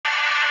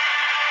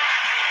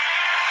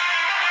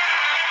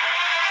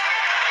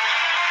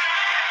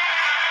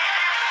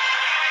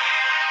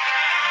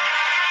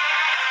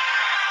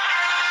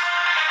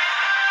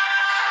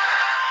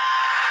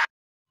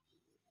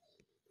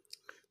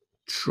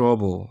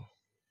Trouble.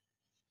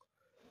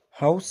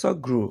 Hausa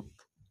group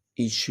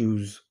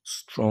issues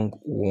strong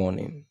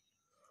warning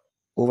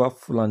over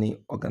Fulani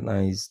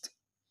organized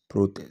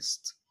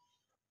protest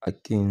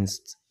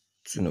against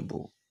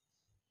Tinubu.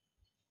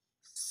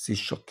 See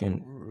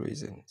shocking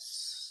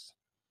reasons.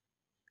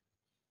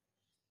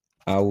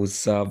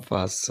 Hausa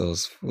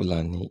versus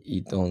Fulani,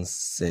 it don't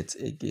set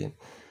again.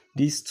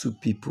 These two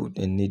people,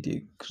 they need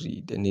to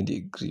agree. They need to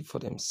agree for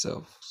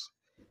themselves.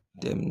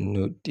 Them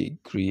no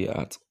degree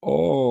at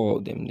all.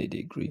 Them need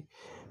agree.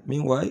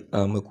 Meanwhile,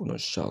 we could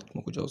not shout.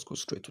 We could just go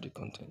straight to the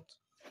content.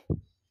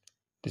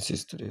 This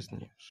is today's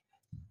news.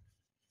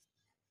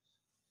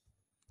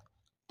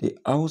 The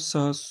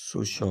Hausa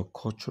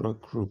Social-Cultural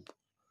Group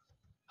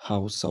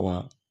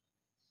Hausawa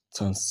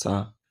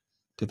Tansa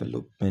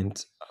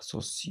Development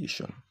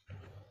Association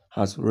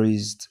has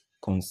raised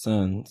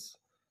concerns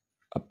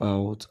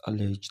about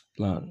alleged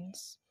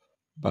plans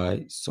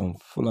by some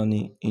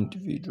Fulani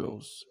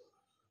individuals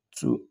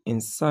to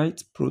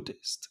incite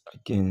protest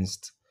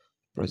against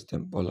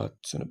President Bola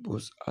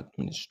Tinubu's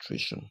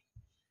administration.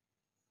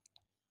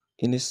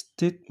 In a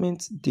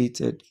statement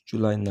dated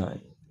July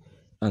 9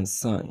 and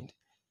signed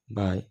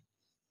by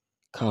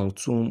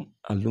Khartoum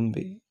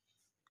Alumbe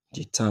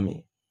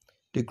Jitami,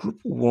 the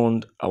group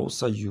warned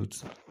Hausa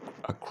youth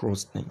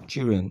across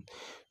Nigeria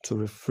to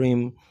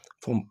refrain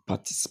from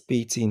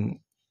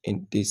participating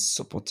in this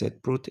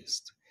supported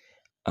protest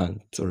and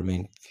to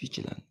remain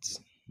vigilant.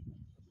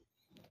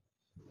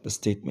 The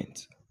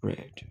statement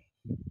read,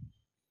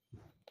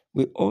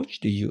 "We urge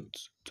the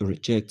youth to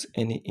reject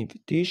any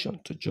invitation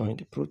to join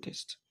the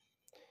protest.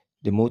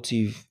 The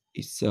motive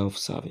is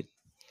self-serving,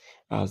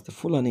 as the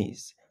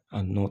Fulanis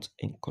are not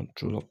in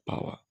control of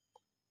power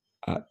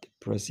at the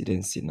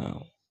presidency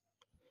now.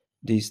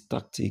 This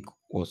tactic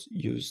was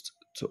used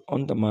to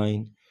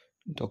undermine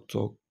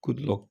Dr.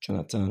 Goodluck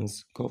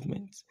Jonathan's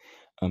government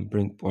and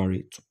bring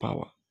Buhari to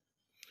power.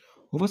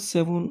 Over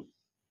 7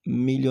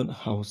 million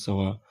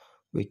Hausawa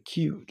were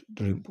killed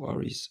during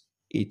Buhari's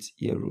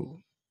 8-year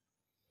rule.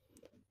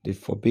 They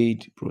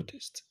forbade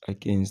protest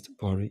against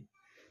Buhari,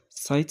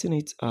 citing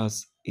it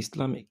as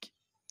Islamic,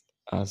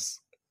 as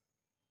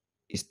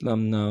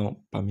Islam now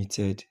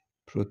permitted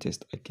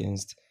protest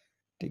against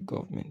the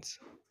government.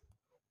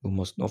 We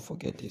must not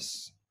forget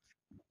this."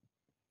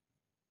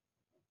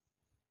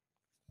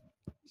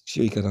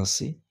 So you cannot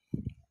see.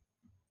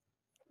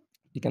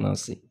 You cannot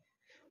see.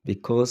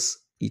 Because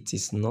it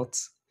is not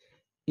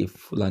a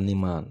Fulani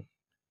man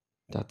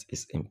that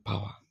is in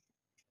power.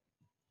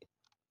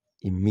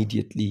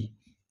 Immediately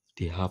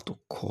they have to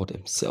call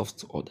themselves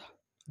to order.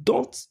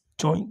 Don't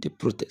join the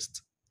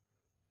protest.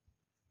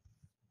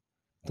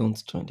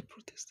 Don't join the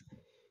protest.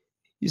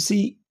 You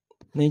see,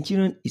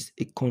 Nigeria is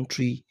a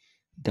country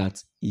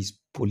that is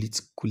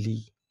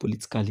politically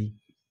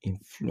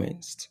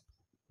influenced.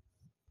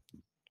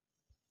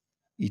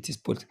 It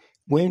is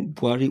when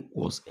Buhari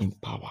was in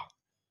power,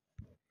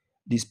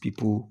 these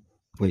people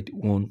were the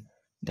one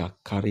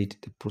that carried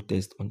the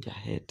protest on their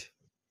head.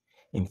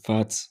 In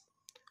fact,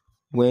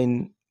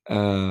 when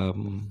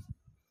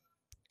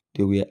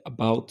they were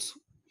about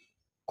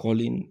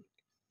calling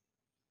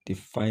the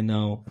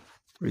final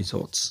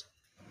results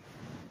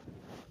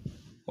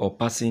or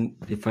passing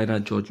the final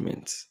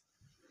judgment,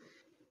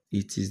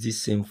 it is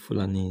these same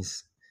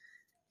Fulanis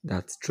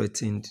that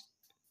threatened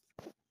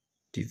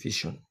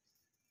division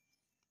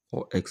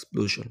or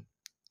explosion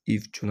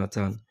if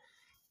Jonathan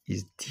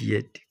is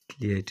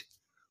declared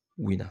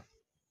winner.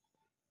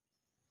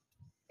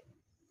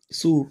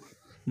 So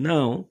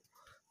now,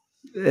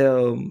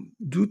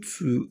 due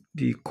to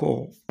the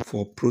call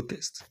for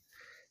protest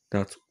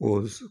that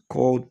was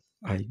called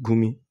by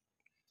Gumi,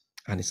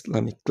 an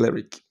Islamic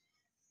cleric,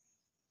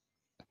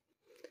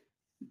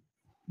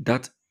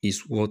 that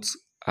is what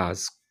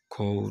has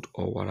called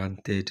or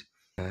warranted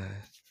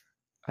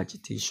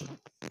agitation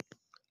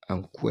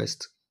and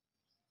quest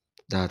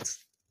that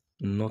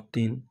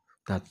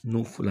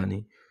no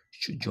Fulani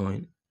should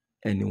join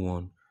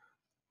anyone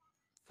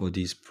for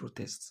these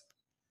protests,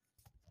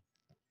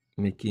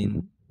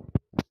 making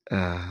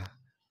a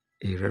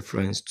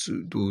reference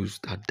to those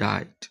that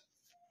died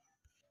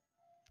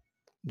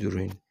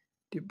during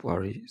the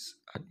Buhari's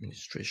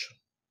administration.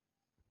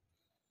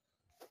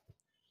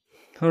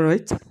 All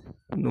right,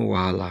 no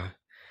wahala.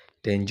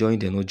 They enjoy,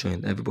 they no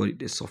join. Everybody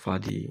they suffer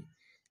the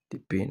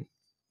pain.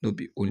 No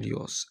be only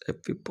us.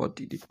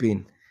 Everybody the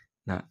pain.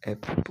 Now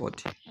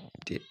everybody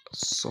they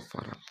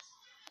suffer am.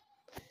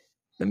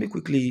 Let me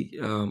quickly,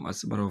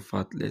 as a matter of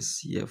fact, let's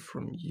hear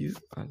from you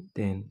and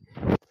then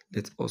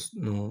let us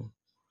know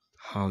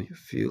how you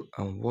feel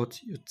and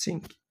what you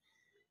think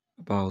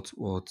about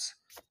what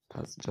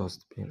has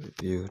just been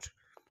revealed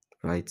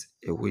right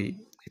away.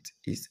 It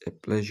is a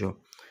pleasure.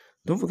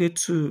 Don't forget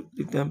to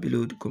leave down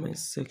below the comment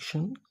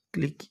section.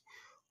 Click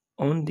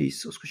on the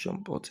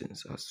subscription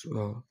buttons as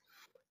well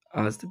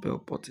as the bell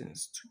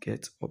buttons to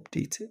get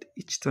updated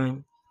each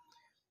time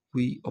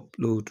we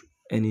upload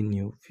any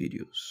new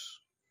videos.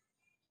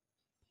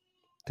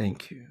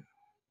 Thank you.